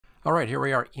All right, here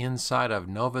we are inside of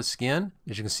Novaskin.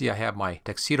 As you can see, I have my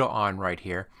tuxedo on right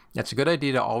here. That's a good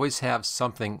idea to always have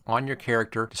something on your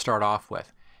character to start off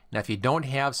with. Now, if you don't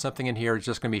have something in here, it's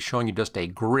just going to be showing you just a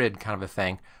grid kind of a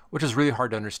thing, which is really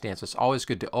hard to understand. So it's always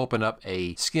good to open up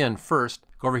a skin first.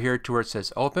 Go over here to where it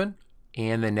says open,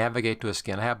 and then navigate to a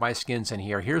skin. I have my skins in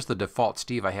here. Here's the default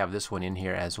Steve. I have this one in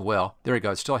here as well. There we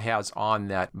go. It still has on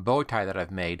that bow tie that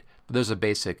I've made, but there's a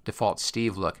basic default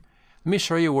Steve look. Let me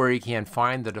show you where you can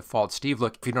find the default Steve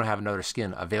look if you don't have another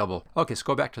skin available. Okay, let's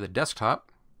go back to the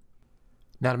desktop.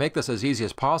 Now to make this as easy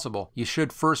as possible, you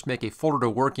should first make a folder to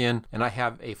work in, and I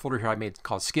have a folder here I made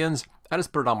called skins. I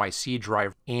just put it on my C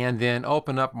drive and then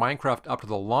open up Minecraft up to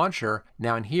the launcher.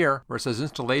 Now in here where it says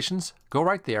installations, go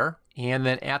right there, and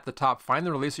then at the top find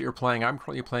the release that you're playing. I'm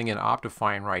currently playing in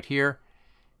Optifine right here,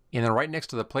 and then right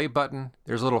next to the play button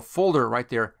there's a little folder right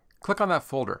there. Click on that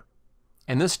folder.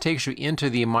 And this takes you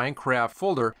into the Minecraft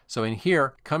folder. So in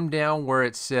here, come down where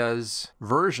it says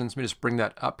versions. Let me just bring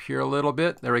that up here a little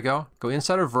bit. There we go. Go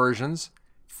inside of versions,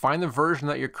 find the version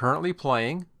that you're currently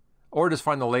playing, or just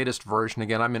find the latest version.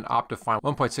 Again, I'm in Optifine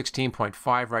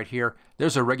 1.16.5 right here.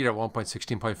 There's a regular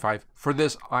 1.16.5. For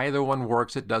this, either one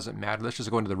works. It doesn't matter. Let's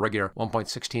just go into the regular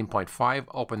 1.16.5,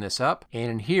 open this up.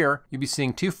 And in here, you'll be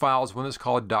seeing two files, one that's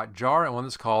called .jar and one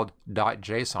that's called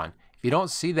 .json. If you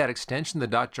don't see that extension, the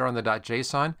 .jar and the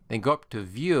 .json, then go up to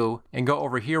View and go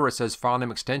over here where it says File Name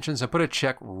Extensions and put a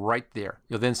check right there.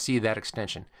 You'll then see that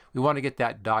extension. We want to get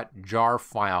that .jar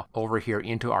file over here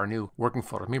into our new working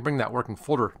folder. Let me bring that working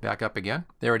folder back up again.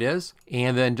 There it is.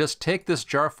 And then just take this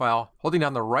jar file, holding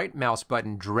down the right mouse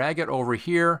button, drag it over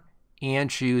here,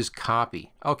 and choose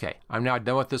copy. Okay, I'm now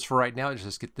done with this for right now. Let's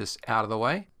just get this out of the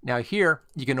way. Now here,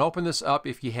 you can open this up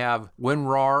if you have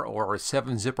WinRAR or a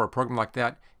 7-zip or a program like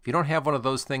that. If you don't have one of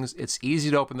those things, it's easy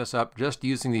to open this up just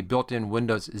using the built-in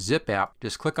Windows Zip app.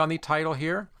 Just click on the title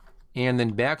here, and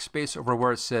then backspace over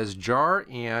where it says jar,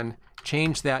 and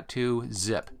change that to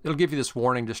zip. It'll give you this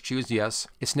warning, just choose yes.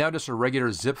 It's now just a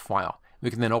regular zip file.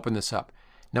 We can then open this up.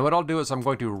 Now what I'll do is I'm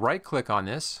going to right click on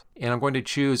this, and I'm going to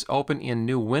choose open in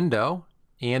new window,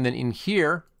 and then in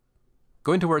here,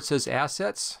 go into where it says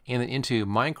assets, and then into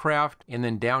Minecraft, and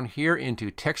then down here into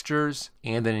textures,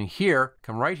 and then in here,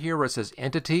 come right here where it says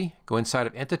entity, go inside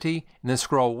of entity, and then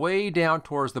scroll way down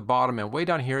towards the bottom, and way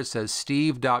down here it says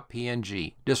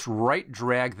steve.png. Just right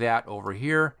drag that over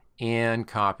here and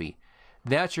copy.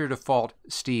 That's your default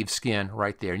Steve skin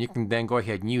right there, and you can then go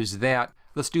ahead and use that.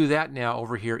 Let's do that now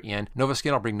over here in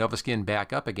Novaskin. I'll bring Novaskin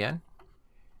back up again.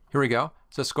 Here we go.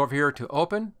 So let's go over here to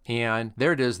open, and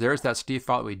there it is. There's that Steve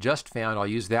file that we just found. I'll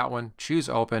use that one, choose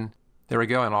open. There we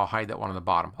go, and I'll hide that one on the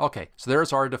bottom. Okay, so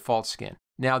there's our default skin.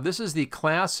 Now this is the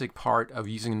classic part of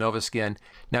using Novaskin.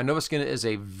 Now Novaskin is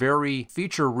a very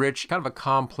feature-rich, kind of a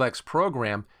complex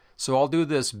program. So I'll do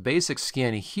this basic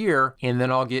skin here, and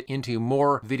then I'll get into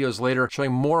more videos later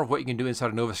showing more of what you can do inside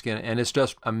of Novaskin, and it's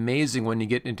just amazing when you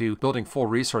get into building full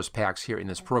resource packs here in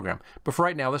this program. But for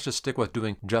right now, let's just stick with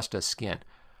doing just a skin.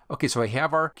 Okay, so I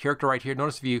have our character right here.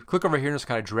 Notice if you click over here and just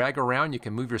kind of drag around, you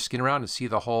can move your skin around and see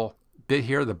the whole bit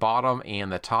here, the bottom and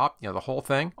the top, the whole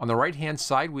thing. On the right hand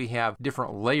side, we have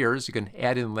different layers. You can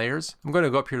add in layers. I'm going to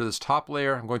go up here to this top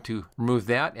layer. I'm going to remove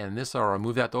that and this, or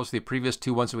remove that. Those are the previous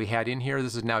two ones that we had in here.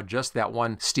 This is now just that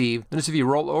one Steve. Notice if you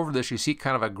roll over this, you see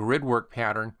kind of a grid work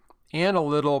pattern and a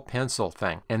little pencil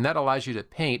thing. And that allows you to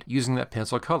paint using that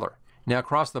pencil color. Now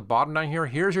across the bottom down here,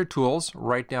 here's your tools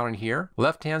right down in here.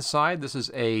 Left hand side, this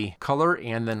is a color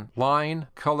and then line,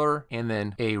 color, and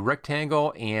then a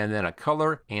rectangle, and then a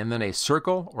color, and then a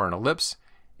circle or an ellipse,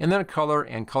 and then a color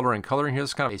and color and color. And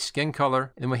here's kind of a skin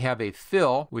color. And we have a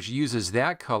fill, which uses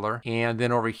that color. And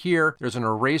then over here, there's an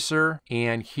eraser.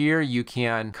 And here you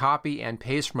can copy and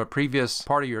paste from a previous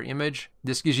part of your image.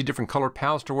 This gives you different color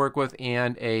palettes to work with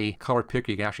and a color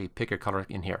picker. You can actually pick a color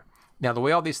in here. Now the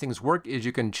way all these things work is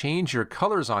you can change your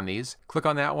colors on these. Click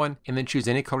on that one and then choose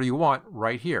any color you want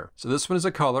right here. So this one is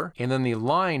a color, and then the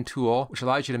line tool, which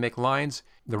allows you to make lines.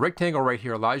 The rectangle right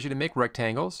here allows you to make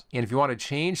rectangles. And if you want to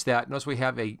change that, notice we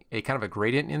have a kind of a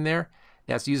gradient in there.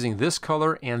 That's using this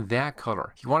color and that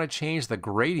color. If you want to change the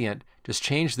gradient, just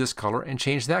change this color and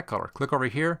change that color. Click over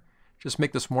here. Just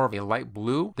make this more of a light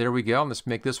blue. There we go. And let's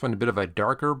make this one a bit of a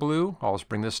darker blue. I'll just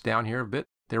bring this down here a bit.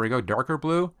 There we go, darker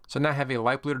blue. So now I have a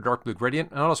light blue to dark blue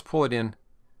gradient, and I'll just pull it in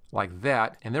like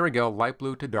that. And there we go, light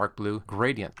blue to dark blue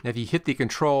gradient. Now if you hit the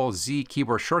Control Z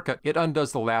keyboard shortcut, it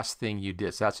undoes the last thing you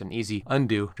did. So that's an easy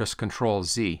undo, just Control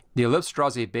Z. The ellipse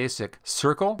draws a basic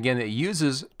circle. Again, it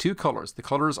uses two colors, the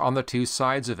colors on the two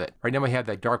sides of it. Right now we have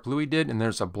that dark blue we did, and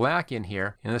there's a black in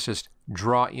here. And let's just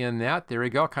draw in that. There we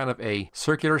go, kind of a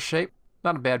circular shape.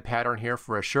 Not a bad pattern here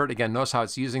for a shirt. Again, notice how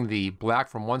it's using the black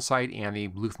from one side and the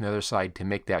blue from the other side to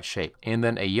make that shape. And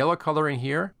then a yellow color in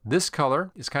here. This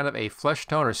color is kind of a flesh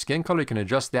tone or skin color. You can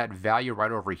adjust that value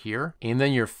right over here. And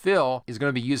then your fill is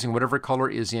going to be using whatever color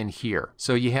is in here.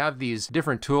 So you have these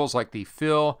different tools like the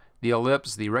fill, the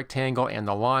ellipse, the rectangle, and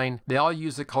the line. They all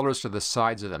use the colors to the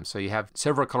sides of them. So you have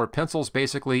several color pencils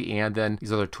basically, and then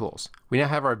these other tools. We now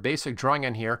have our basic drawing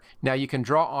in here. Now you can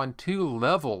draw on 2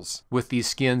 levels with these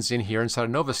skins in here inside of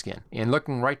Novaskin. And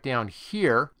looking right down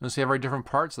here, notice we have our different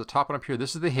parts. The top one up here,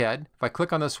 this is the head. If I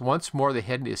click on this once more, the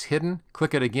head is hidden.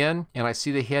 Click it again, and I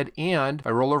see the head, and if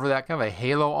I roll over that, kind of a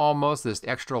halo almost, this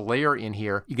extra layer in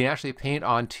here, you can actually paint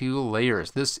on 2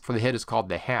 layers. This for the head is called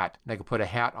the hat. And I can put a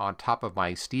hat on top of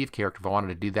my Steve character if I wanted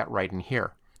to do that right in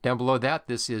here. Down below that,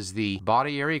 this is the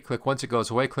body area. Click once it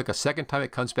goes away, click a second time,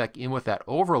 it comes back in with that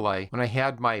overlay. When I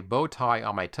had my bow tie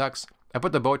on my tux, I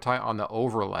put the bow tie on the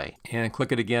overlay and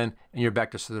click it again, and you're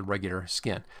back just to the regular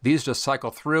skin. These just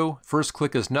cycle through. First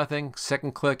click is nothing.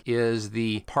 Second click is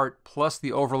the part plus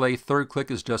the overlay. Third click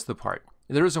is just the part.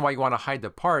 And the reason why you want to hide the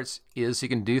parts is you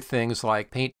can do things like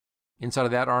paint inside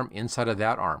of that arm, inside of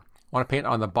that arm. Want to paint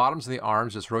on the bottoms of the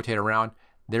arms, just rotate around.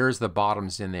 There's the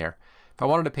bottoms in there. If I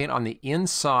wanted to paint on the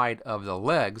inside of the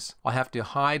legs, I'll have to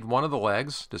hide one of the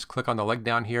legs. Just click on the leg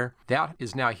down here. That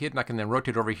is now hidden. I can then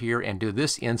rotate over here and do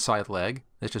this inside leg.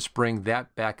 Let's just bring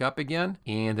that back up again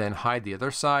and then hide the other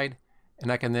side.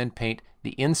 And I can then paint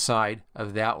the inside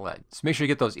of that leg. So make sure you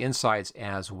get those insides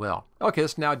as well. Okay,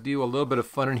 let's now do a little bit of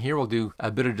fun in here. We'll do a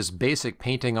bit of just basic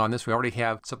painting on this. We already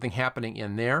have something happening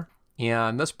in there.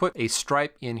 And let's put a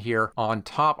stripe in here on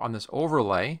top on this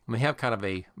overlay. We have kind of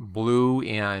a blue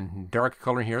and dark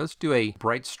color in here. Let's do a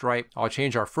bright stripe. I'll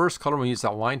change our first color. We'll use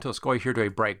that line tool. Let's go here to a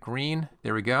bright green.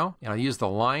 There we go. And I'll use the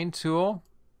line tool.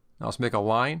 Now let's make a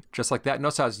line just like that.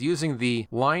 Notice I was using the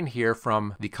line here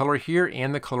from the color here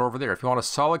and the color over there. If you want a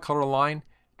solid color line,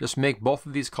 just make both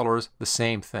of these colors the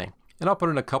same thing. And I'll put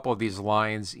in a couple of these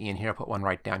lines in here. I'll put one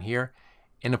right down here.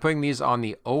 And I'm putting these on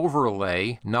the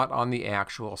overlay, not on the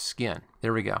actual skin.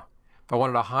 There we go. If I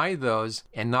wanted to hide those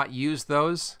and not use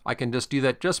those, I can just do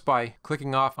that just by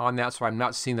clicking off on that so I'm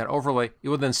not seeing that overlay. It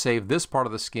will then save this part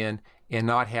of the skin and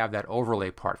not have that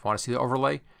overlay part. If I want to see the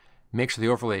overlay, make sure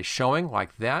the overlay is showing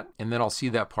like that, and then I'll see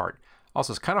that part.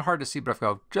 Also, it's kind of hard to see, but if I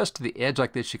go just to the edge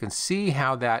like this, you can see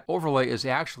how that overlay is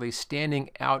actually standing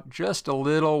out just a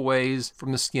little ways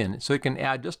from the skin. So you can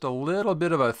add just a little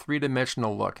bit of a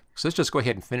 3-dimensional look. So let's just go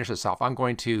ahead and finish this off. I'm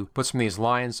going to put some of these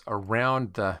lines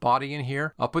around the body in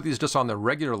here. I'll put these just on the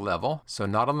regular level, so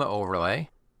not on the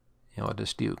overlay. And we'll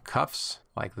just do cuffs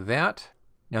like that.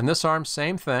 Now in this arm,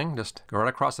 same thing. Just go right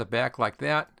across the back like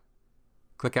that.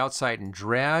 Click outside and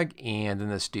drag, and then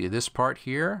let's do this part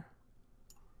here.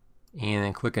 And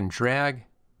then click and drag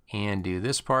and do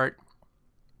this part.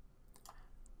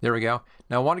 There we go.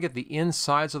 Now I want to get the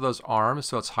insides of those arms,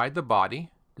 so let's hide the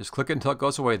body. Just click it until it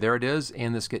goes away. There it is.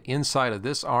 And let's get inside of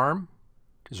this arm,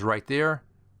 just right there.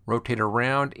 Rotate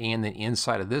around and then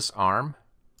inside of this arm.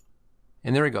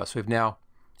 And there we go. So we've now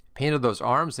painted those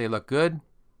arms. They look good.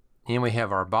 And we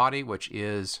have our body, which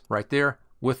is right there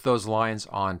with those lines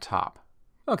on top.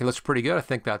 Okay, looks pretty good. I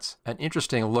think that's an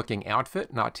interesting looking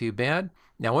outfit. Not too bad.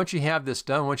 Now, once you have this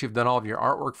done, once you've done all of your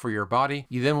artwork for your body,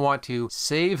 you then want to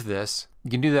save this. You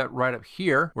can do that right up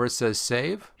here where it says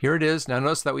save. Here it is. Now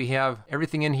notice that we have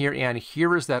everything in here, and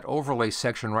here is that overlay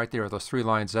section right there with those 3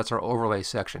 lines. That's our overlay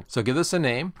section. So give this a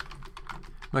name.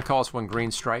 I'm going to call this one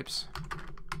Green Stripes.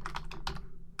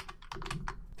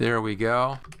 There we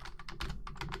go.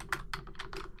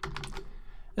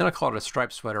 Then I'll call it a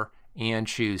striped sweater. And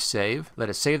choose save. Let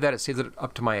it save that. It saves it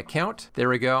up to my account. There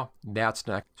we go. That's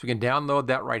next. So we can download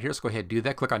that right here. Let's go ahead and do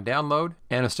that. Click on download.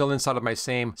 And I'm still inside of my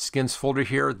same skins folder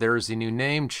here. There's the new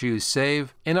name. Choose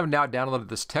save. And I've now downloaded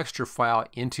this texture file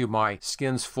into my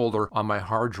skins folder on my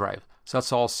hard drive. So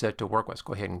that's all set to work with. Let's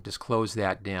go ahead and just close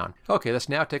that down. Okay, let's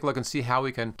now take a look and see how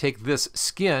we can take this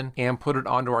skin and put it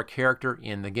onto our character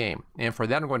in the game. And for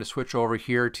that, I'm going to switch over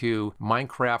here to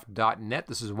Minecraft.net.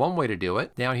 This is one way to do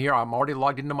it. Down here, I'm already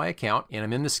logged into my account, and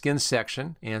I'm in the skins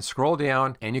section. And scroll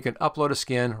down, and you can upload a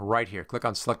skin right here. Click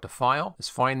on select a file. Let's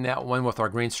find that one with our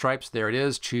green stripes. There it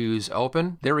is. Choose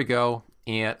open. There we go.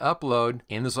 And upload,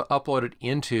 and this will upload it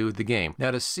into the game.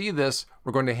 Now to see this,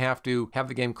 we're going to have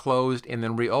the game closed and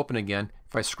then reopen again.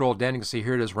 If I scroll down, you can see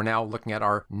here it is. We're now looking at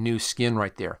our new skin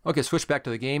right there. Okay, switch back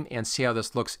to the game and see how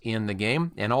this looks in the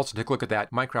game. And also take a look at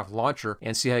that Minecraft launcher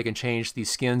and see how you can change these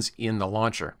skins in the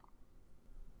launcher.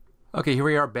 Okay, here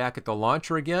we are back at the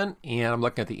launcher again, and I'm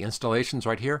looking at the installations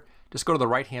right here. Just go to the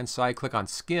right-hand side, click on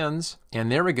skins,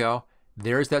 and there we go.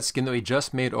 There's that skin that we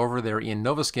just made over there in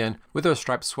Novaskin with a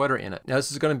striped sweater in it. Now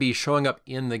this is going to be showing up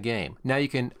in the game. Now you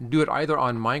can do it either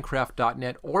on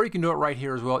Minecraft.net or you can do it right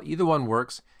here as well. Either one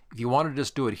works. If you want to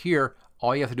just do it here,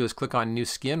 all you have to do is click on New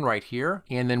Skin right here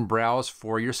and then browse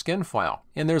for your skin file.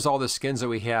 And there's all the skins that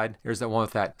we had. There's that one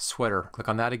with that sweater. Click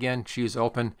on that again, choose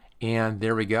Open, and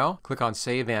there we go. Click on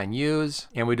Save and Use,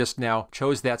 and we just now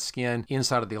chose that skin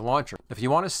inside of the launcher. If you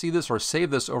want to see this or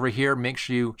save this over here, make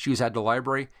sure you choose Add to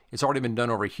Library. It's already been done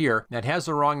over here. Now it has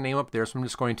the wrong name up there, so I'm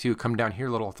just going to come down here,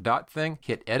 little dot thing,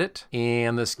 hit Edit,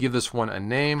 and let's give this one a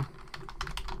name.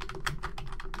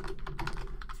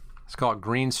 Let's call it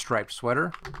Green Striped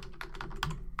Sweater.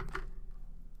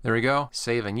 There we go,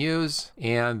 save and use,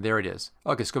 and there it is.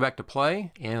 Okay, let's go back to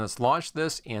play, and let's launch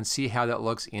this and see how that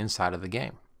looks inside of the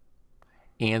game.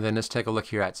 And then let's take a look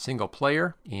here at single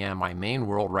player and my main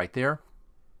world right there.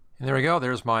 And there we go,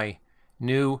 there's my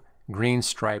new green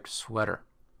striped sweater.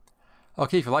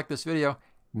 Okay, if you like this video,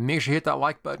 make sure you hit that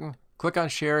like button, click on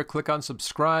share, click on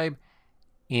subscribe,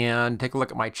 and take a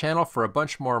look at my channel for a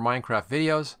bunch more Minecraft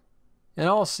videos. And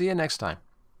I'll see you next time.